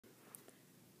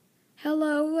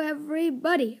Hello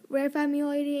everybody, Rarified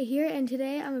Mule 88 here, and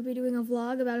today I'm going to be doing a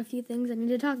vlog about a few things I need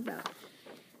to talk about.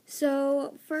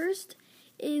 So, first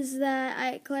is that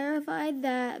I clarified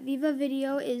that Viva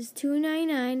Video is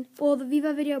 $2.99, well the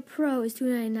Viva Video Pro is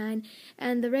 $2.99,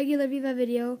 and the regular Viva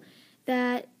Video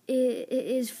that it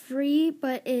is free,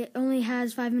 but it only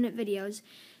has 5-minute videos.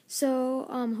 So,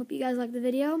 hope you guys like the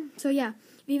video. So yeah,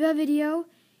 Viva Video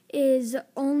is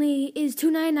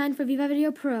 $2.99 for Viva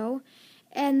Video Pro.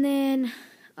 And then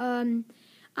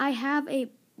I have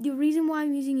the reason why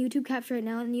I'm using YouTube Capture right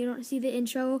now, and you don't see the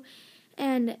intro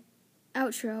and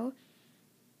outro,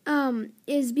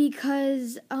 is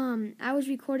because I was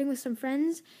recording with some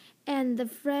friends, and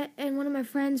one of my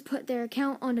friends put their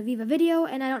account onto Viva Video,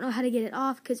 and I don't know how to get it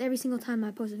off because every single time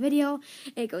I post a video,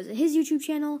 it goes to his YouTube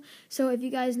channel. So if you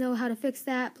guys know how to fix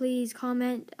that, please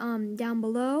comment down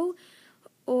below,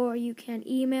 or you can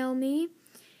email me.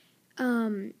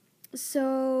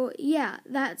 So, yeah,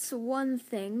 that's one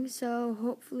thing. So,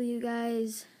 hopefully you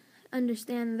guys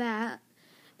understand that.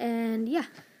 And, yeah.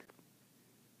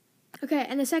 Okay,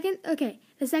 and the second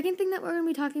thing that we're going to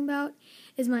be talking about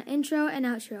is my intro and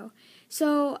outro.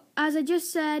 So, as I just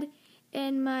said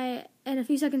in a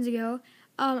few seconds ago,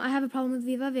 I have a problem with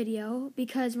Viva Video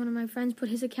because one of my friends put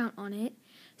his account on it.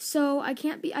 So, I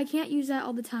can't use that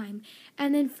all the time.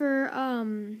 And then for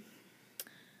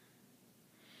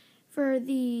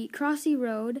the Crossy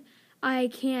Road, I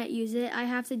can't use it. I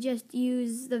have to just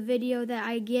use the video that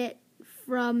I get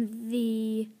from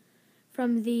the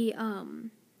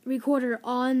recorder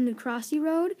on the Crossy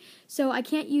Road. So I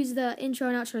can't use the intro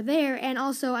and outro there, and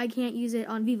also I can't use it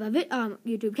on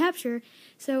YouTube Capture.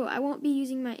 So I won't be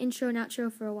using my intro and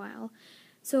outro for a while.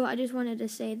 So I just wanted to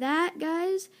say that,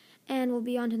 guys, and we'll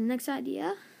be on to the next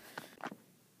idea.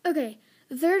 Okay,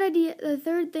 the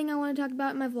third thing I want to talk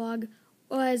about in my vlog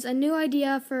was a new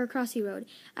idea for Crossy Road.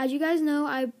 As you guys know,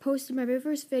 I posted my very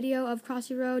first video of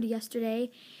Crossy Road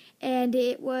yesterday, and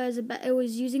it was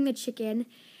using the chicken,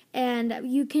 and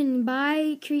you can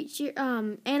buy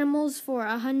animals for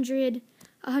 100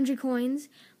 coins.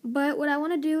 But what I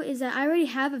want to do is that I already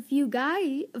have a few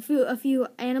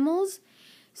animals,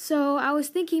 so I was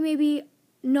thinking maybe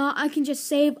I can just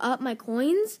save up my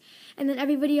coins, and then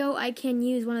every video I can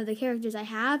use one of the characters I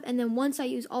have, and then once I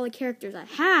use all the characters I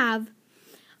have,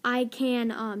 I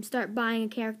can start buying a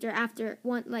character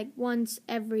once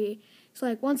a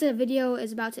video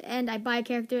is about to end, I buy a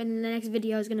character, and then the next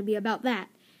video is going to be about that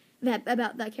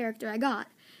character I got.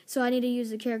 So I need to use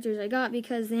the characters I got,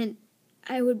 because then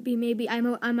I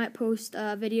might post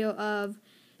a video of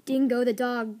Dingo the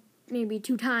dog maybe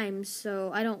 2 times, so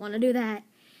I don't want to do that.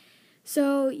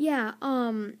 So yeah,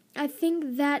 I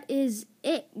think that is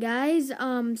it, guys.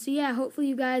 So yeah, hopefully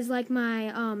you guys like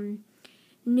my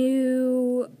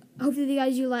you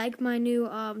like my new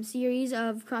series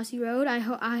of Crossy Road.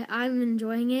 I'm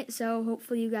enjoying it, so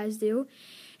hopefully you guys do.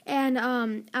 And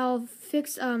I'll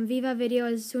fix Viva Video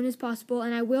as soon as possible,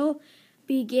 and I will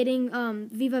be getting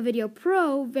Viva Video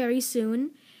Pro very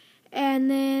soon. And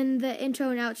then the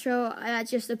intro and outro, that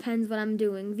just depends what I'm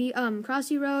doing.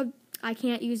 Crossy Road, I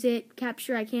can't use it.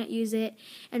 Capture, I can't use it.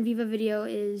 And Viva Video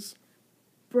is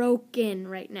broken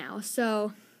right now.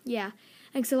 So, yeah.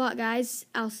 Thanks a lot, guys.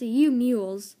 I'll see you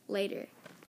mules later.